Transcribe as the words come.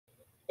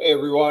Hey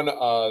everyone,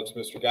 it's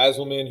Mr.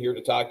 Geiselman here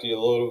to talk to you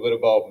a little bit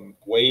about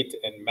weight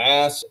and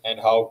mass and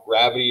how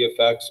gravity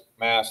affects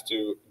mass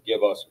to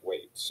give us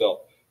weight.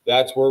 So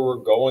that's where we're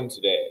going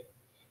today.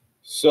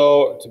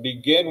 So to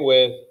begin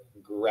with,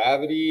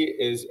 gravity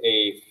is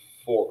a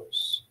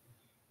force.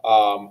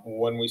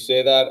 When we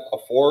say that, a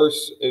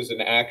force is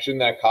an action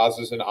that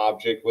causes an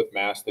object with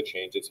mass to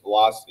change its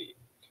velocity.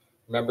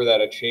 Remember that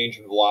a change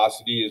in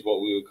velocity is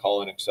what we would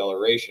call an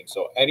acceleration.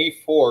 So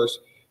any force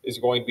is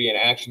going to be an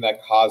action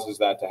that causes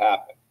that to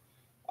happen.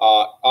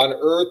 On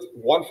Earth,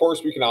 one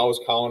force we can always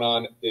count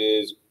on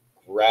is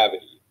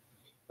gravity,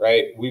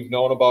 right? We've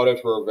known about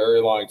it for a very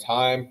long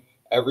time.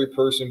 Every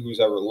person who's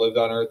ever lived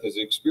on Earth has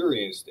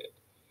experienced it.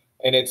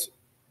 And it's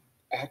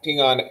acting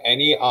on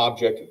any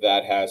object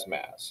that has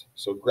mass.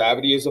 So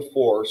gravity is a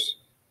force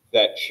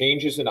that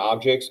changes an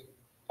object's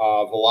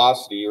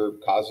velocity or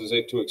causes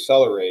it to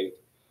accelerate,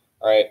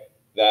 all right,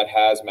 that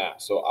has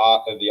mass. So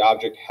the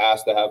object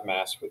has to have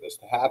mass for this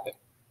to happen.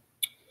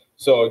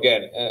 So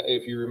again,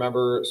 if you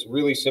remember, it's a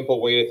really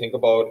simple way to think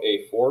about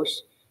a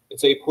force.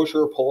 It's a push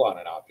or pull on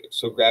an object.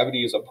 So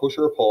gravity is a push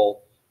or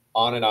pull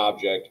on an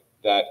object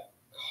that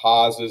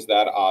causes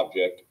that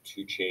object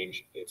to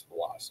change its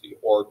velocity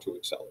or to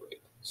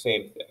accelerate.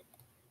 Same thing.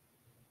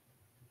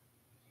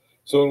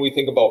 So when we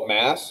think about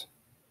mass,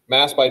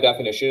 mass by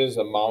definition is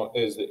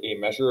a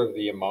measure of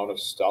the amount of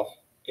stuff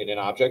in an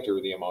object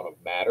or the amount of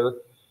matter.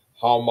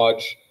 How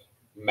much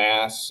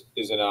mass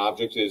is in an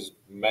object is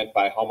meant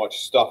by how much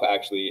stuff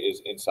actually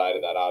is inside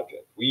of that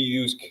object. We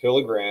use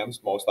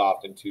kilograms most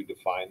often to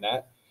define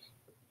that,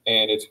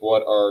 and it's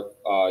what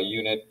our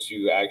unit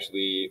to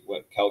actually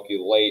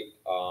calculate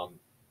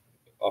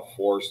a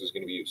force is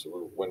going to be used.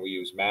 So when we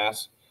use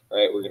mass,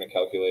 right, we're going to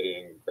calculate it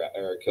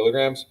in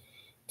kilograms.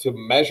 To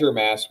measure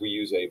mass, we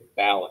use a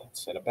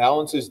balance, and a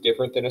balance is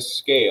different than a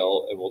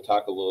scale, and we'll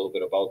talk a little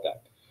bit about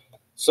that.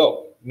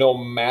 So no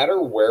matter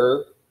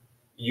where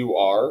you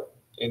are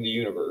in the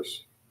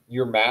universe,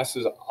 your mass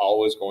is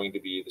always going to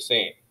be the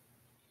same.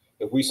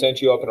 If we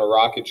sent you up in a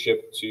rocket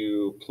ship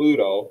to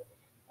Pluto,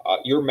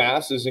 your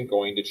mass isn't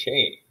going to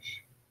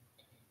change,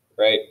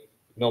 right?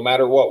 No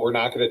matter what, we're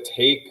not going to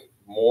take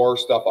more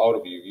stuff out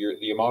of you.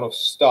 The amount of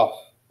stuff,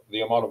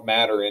 the amount of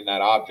matter in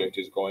that object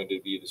is going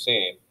to be the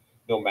same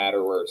no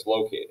matter where it's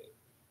located,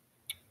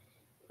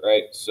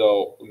 right?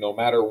 So no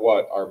matter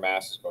what, our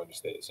mass is going to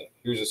stay the same.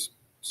 Here's a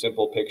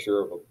simple picture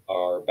of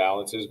our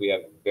balances. We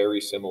have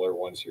very similar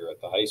ones here at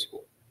the high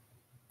school.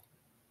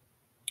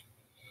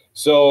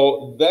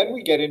 So then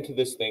we get into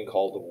this thing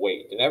called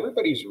weight, and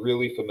everybody's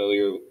really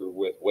familiar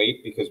with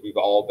weight because we've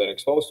all been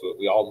exposed to it.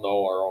 We all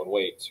know our own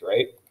weights,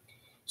 right?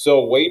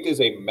 So weight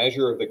is a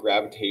measure of the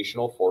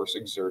gravitational force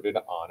exerted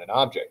on an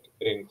object.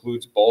 It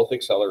includes both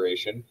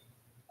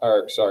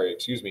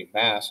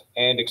mass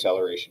and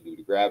acceleration due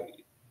to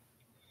gravity.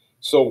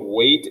 So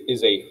weight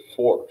is a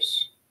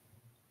force,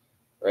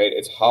 right?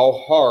 It's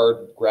how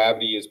hard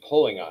gravity is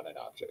pulling on an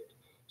object.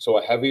 So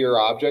a heavier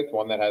object,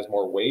 one that has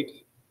more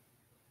weight,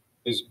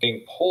 is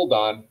being pulled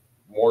on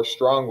more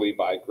strongly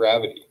by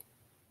gravity.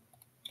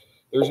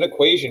 There's an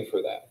equation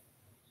for that.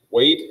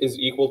 Weight is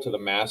equal to the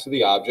mass of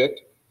the object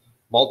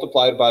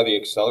multiplied by the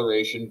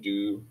acceleration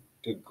due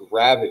to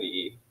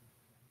gravity.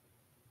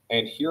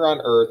 And here on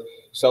Earth,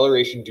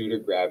 acceleration due to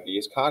gravity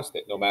is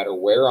constant. No matter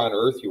where on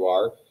Earth you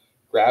are,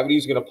 gravity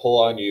is going to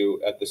pull on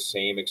you at the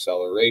same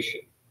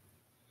acceleration.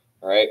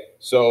 All right,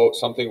 so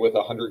something with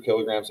 100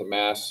 kilograms of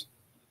mass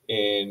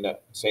in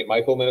St.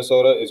 Michael,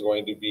 Minnesota is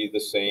going to be the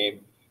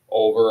same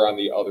over on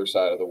the other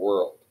side of the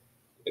world.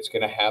 It's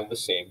going to have the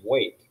same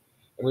weight.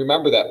 And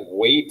remember that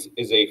weight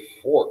is a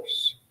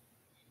force.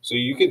 So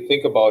you can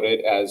think about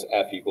it as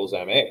F equals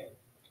ma.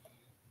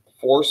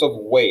 Force of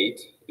weight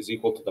is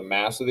equal to the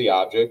mass of the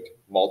object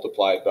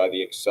multiplied by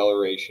the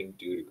acceleration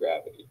due to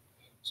gravity.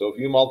 So if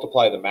you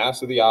multiply the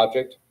mass of the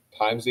object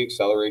times the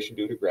acceleration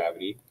due to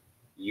gravity,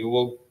 you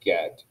will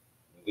get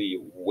the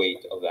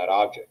weight of that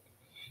object.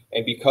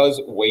 And because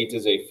weight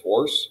is a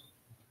force,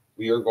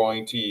 we are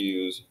going to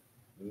use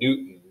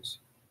newtons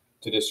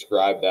to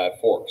describe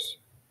that force,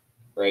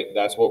 right?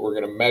 That's what we're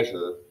going to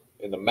measure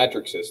in the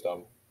metric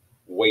system,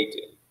 weight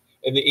in.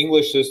 In the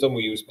English system,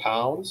 we use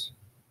pounds,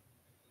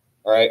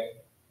 all right?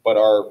 But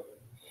our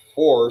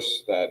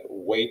force, that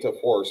weight of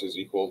force is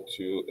equal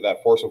to,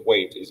 that force of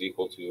weight is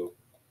equal to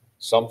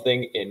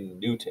something in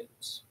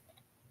newtons.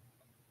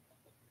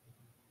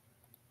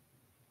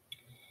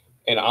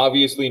 And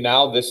obviously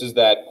now this is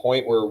that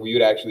point where we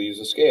would actually use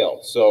a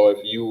scale. So if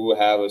you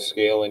have a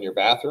scale in your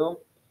bathroom,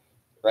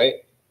 right,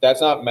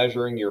 that's not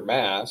measuring your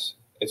mass.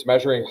 It's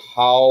measuring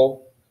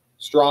how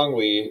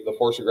strongly the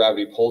force of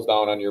gravity pulls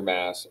down on your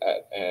mass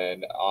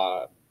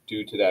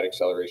due to that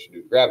acceleration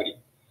due to gravity.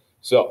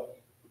 So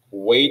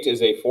weight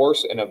is a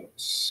force and a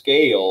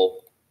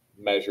scale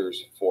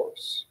measures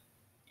force.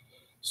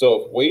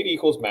 So if weight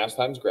equals mass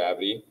times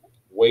gravity,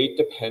 weight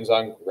depends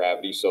on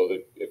gravity. So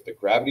that if the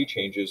gravity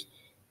changes,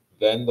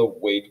 then the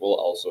weight will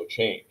also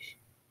change.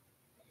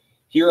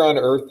 Here on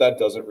Earth, that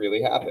doesn't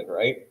really happen,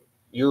 right?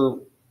 You're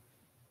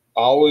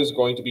always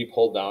going to be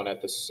pulled down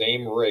at the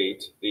same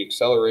rate. The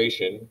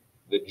acceleration,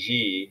 the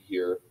g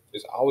here,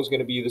 is always going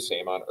to be the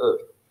same on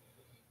Earth.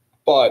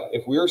 But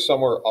if we're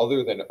somewhere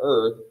other than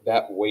Earth,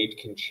 that weight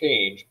can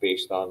change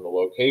based on the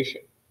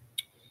location.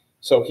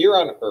 So here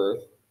on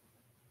Earth,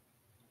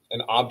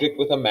 an object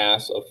with a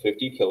mass of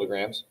 50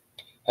 kilograms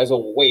has a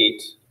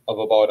weight of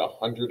about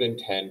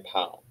 110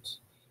 pounds.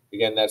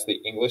 Again, that's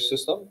the English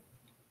system.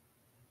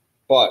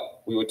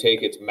 But we would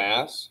take its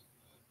mass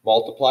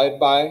multiplied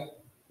by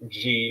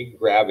g,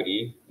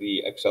 gravity,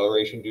 the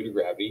acceleration due to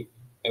gravity,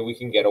 and we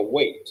can get a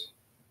weight.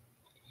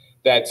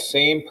 That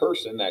same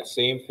person, that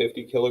same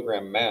 50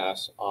 kilogram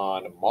mass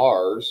on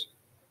Mars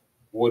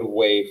would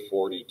weigh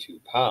 42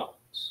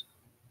 pounds.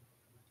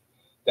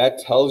 That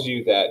tells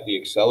you that the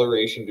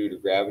acceleration due to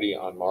gravity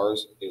on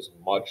Mars is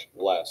much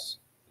less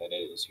than it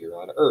is here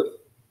on Earth.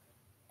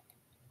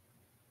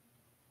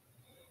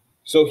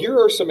 So here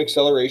are some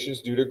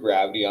accelerations due to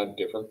gravity on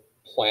different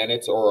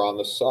planets or on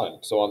the sun.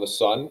 So on the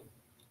sun,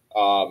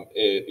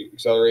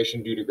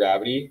 acceleration due to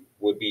gravity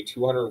would be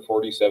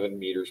 247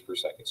 meters per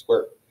second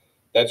squared.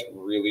 That's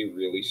really,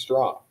 really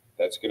strong.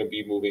 That's going to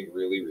be moving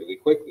really, really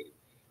quickly,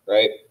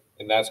 right?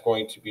 And that's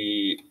going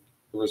to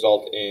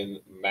result in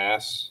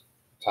mass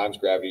times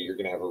gravity. You're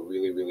going to have a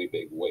really, really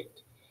big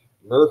weight.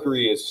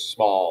 Mercury is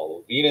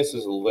small. Venus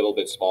is a little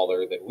bit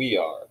smaller than we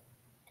are.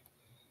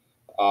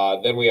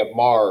 Then we have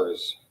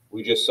Mars.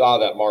 We just saw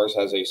that Mars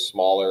has a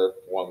smaller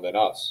one than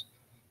us,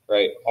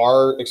 right?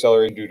 Our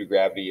acceleration due to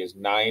gravity is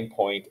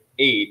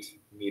 9.8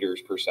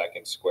 meters per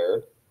second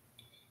squared.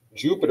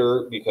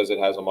 Jupiter, because it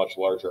has a much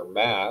larger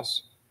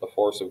mass, the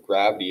force of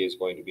gravity is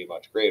going to be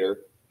much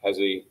greater, has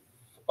a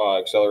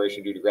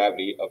acceleration due to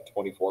gravity of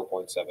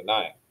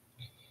 24.79.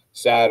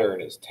 Saturn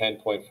is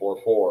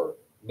 10.44.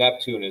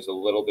 Neptune is a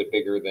little bit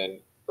bigger than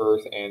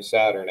Earth and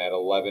Saturn at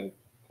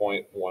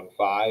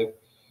 11.15,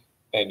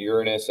 and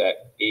Uranus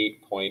at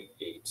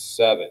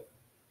 8.87.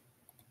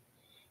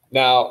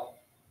 Now,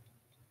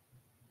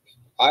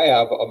 I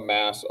have a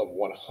mass of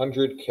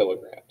 100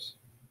 kilograms.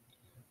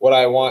 What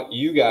I want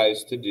you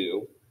guys to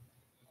do,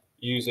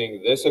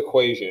 using this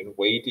equation,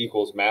 weight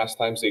equals mass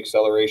times the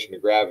acceleration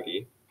of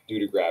gravity, due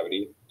to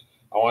gravity,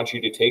 I want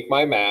you to take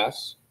my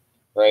mass,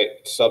 right,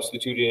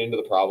 substitute it into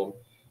the problem,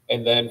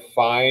 and then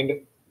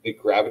find the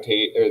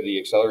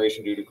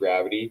acceleration due to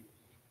gravity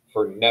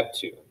for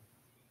Neptune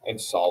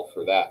and solve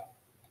for that.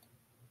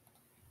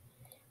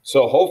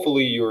 So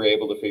hopefully you were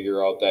able to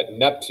figure out that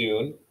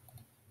Neptune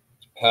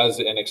has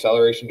an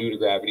acceleration due to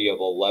gravity of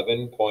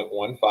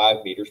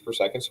 11.15 meters per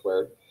second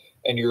squared,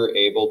 and you're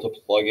able to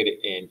plug it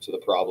into the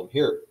problem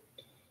here.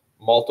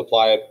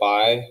 Multiply it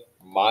by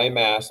my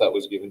mass that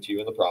was given to you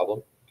in the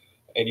problem,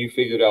 and you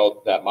figured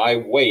out that my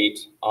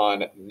weight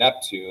on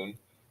Neptune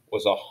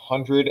was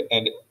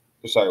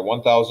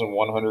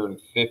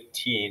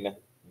 1,115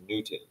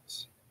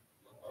 newtons.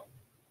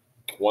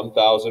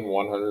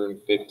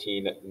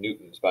 1,115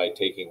 newtons by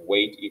taking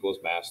weight equals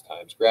mass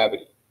times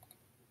gravity.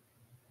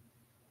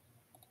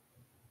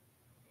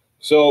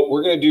 So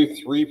we're going to do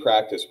 3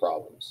 practice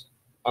problems.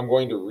 I'm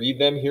going to read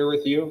them here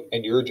with you,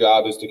 and your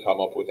job is to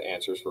come up with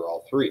answers for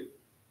all 3.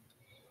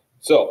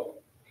 So,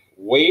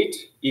 weight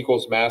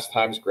equals mass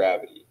times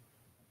gravity.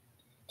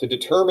 To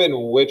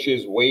determine which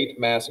is weight,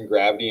 mass, and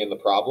gravity in the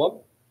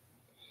problem,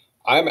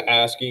 I'm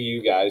asking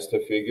you guys to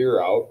figure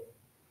out,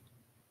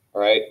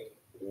 all right,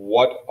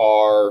 what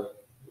our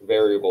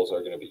variables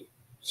are going to be.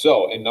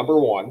 So, in number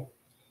 1,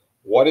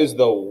 what is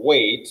the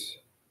weight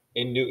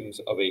in newtons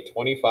of a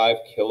 25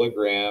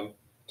 kilogram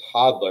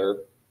toddler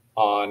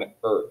on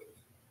Earth?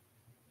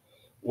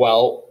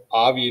 Well,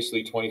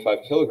 obviously 25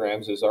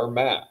 kilograms is our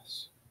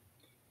mass,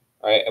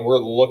 all right? And we're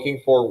looking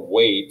for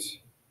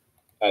weight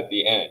at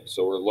the end.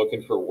 So we're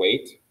looking for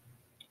weight.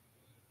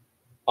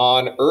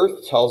 On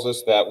Earth tells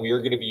us that we are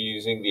going to be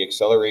using the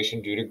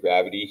acceleration due to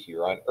gravity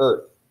here on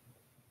Earth.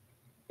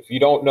 If you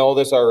don't know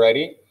this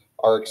already,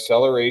 our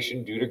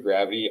acceleration due to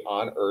gravity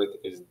on Earth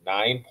is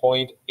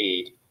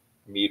 9.8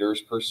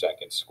 meters per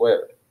second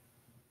squared.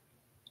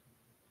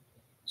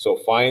 So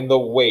find the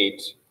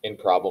weight in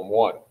problem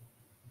 1.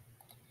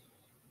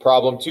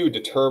 Problem 2,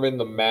 determine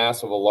the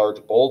mass of a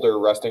large boulder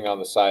resting on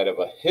the side of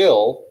a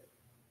hill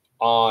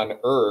on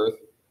Earth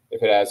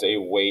if it has a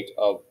weight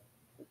of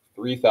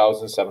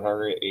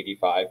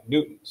 3,785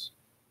 newtons.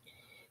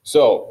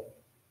 So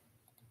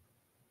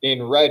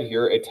in red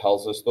here, it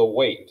tells us the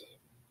weight.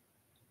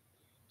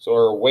 So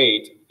our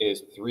weight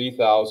is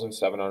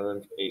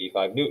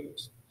 3,785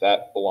 newtons.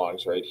 That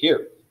belongs right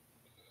here.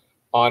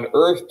 On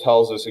Earth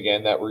tells us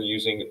again that we're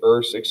using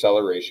Earth's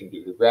acceleration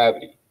due to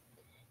gravity.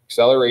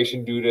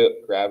 Acceleration due to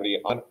gravity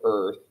on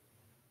Earth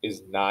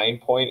is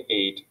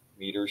 9.8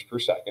 meters per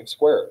second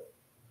squared.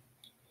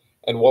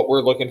 And what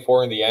we're looking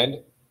for in the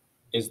end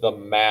is the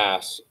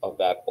mass of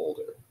that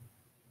boulder.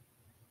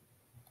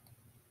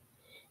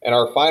 And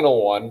our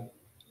final one,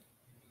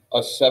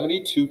 a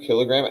 72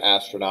 kilogram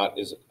astronaut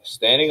is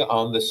standing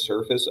on the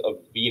surface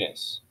of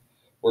Venus,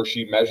 where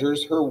she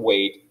measures her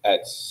weight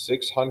at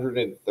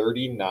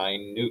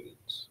 639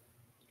 newtons.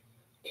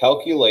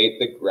 Calculate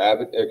the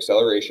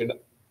acceleration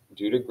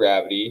due to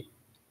gravity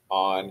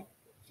on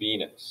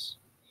Venus.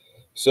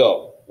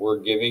 So we're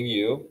giving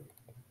you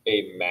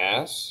a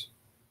mass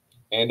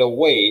and a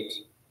weight,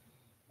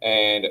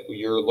 and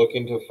you're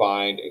looking to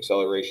find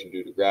acceleration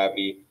due to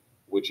gravity,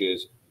 which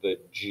is the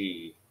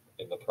G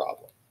in the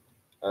problem.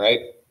 All right.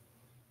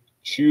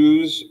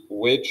 Choose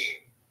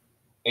which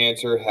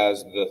answer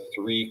has the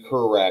 3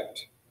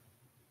 correct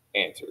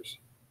answers.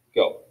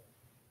 Go.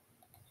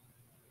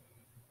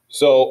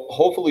 So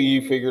hopefully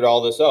you figured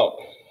all this out.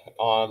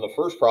 On the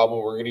first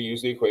problem, we're going to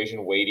use the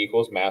equation weight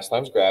equals mass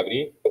times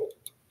gravity.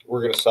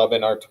 We're going to sub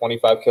in our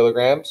 25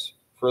 kilograms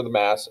for the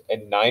mass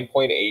and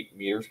 9.8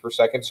 meters per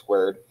second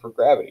squared for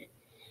gravity.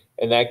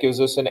 And that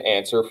gives us an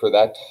answer for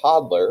that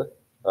toddler,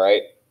 all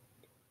right,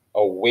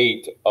 a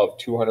weight of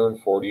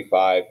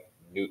 245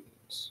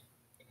 newtons.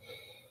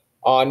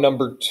 On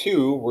number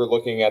 2, we're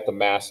looking at the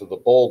mass of the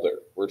boulder.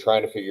 We're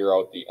trying to figure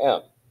out the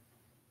M.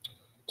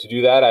 To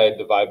do that, I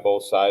divide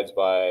both sides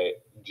by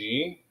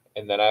G,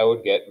 and then I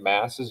would get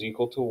mass is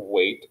equal to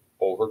weight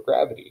over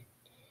gravity.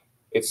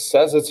 It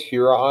says it's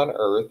here on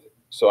Earth,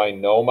 so I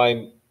know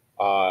my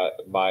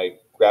my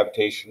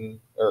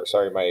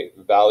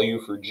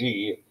value for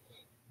G,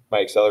 my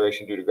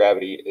acceleration due to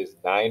gravity, is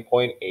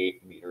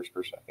 9.8 meters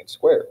per second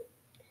squared.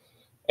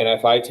 And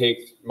if I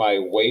take my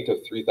weight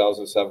of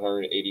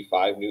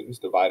 3,785 newtons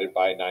divided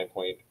by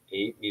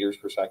 9.8 meters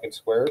per second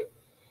squared,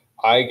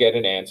 I get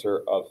an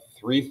answer of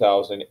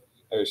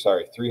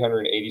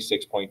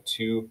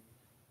 386.2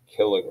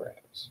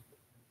 kilograms.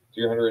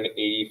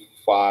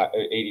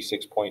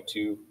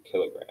 386.2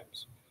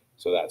 kilograms.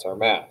 So that's our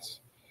mass.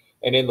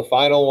 And in the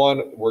final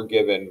one, we're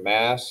given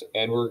mass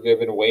and we're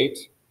given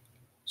weight.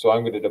 So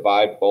I'm going to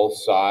divide both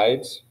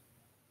sides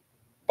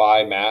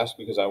by mass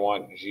because I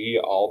want G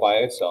all by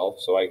itself.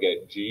 So I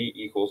get G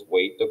equals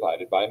weight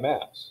divided by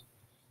mass.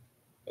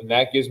 And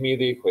that gives me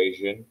the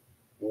equation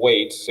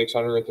weight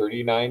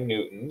 639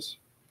 newtons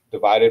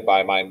divided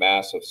by my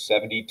mass of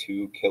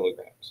 72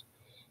 kilograms.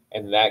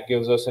 And that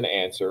gives us an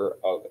answer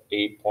of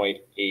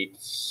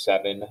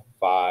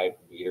 8.875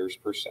 meters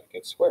per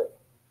second squared.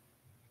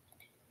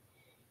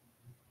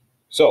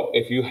 So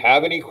if you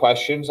have any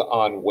questions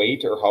on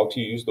weight or how to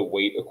use the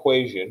weight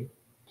equation,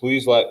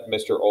 please let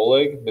Mr.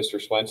 Oleg,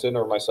 Mr. Swenson,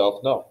 or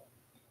myself know.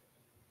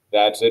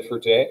 That's it for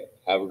today.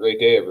 Have a great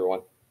day,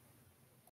 everyone.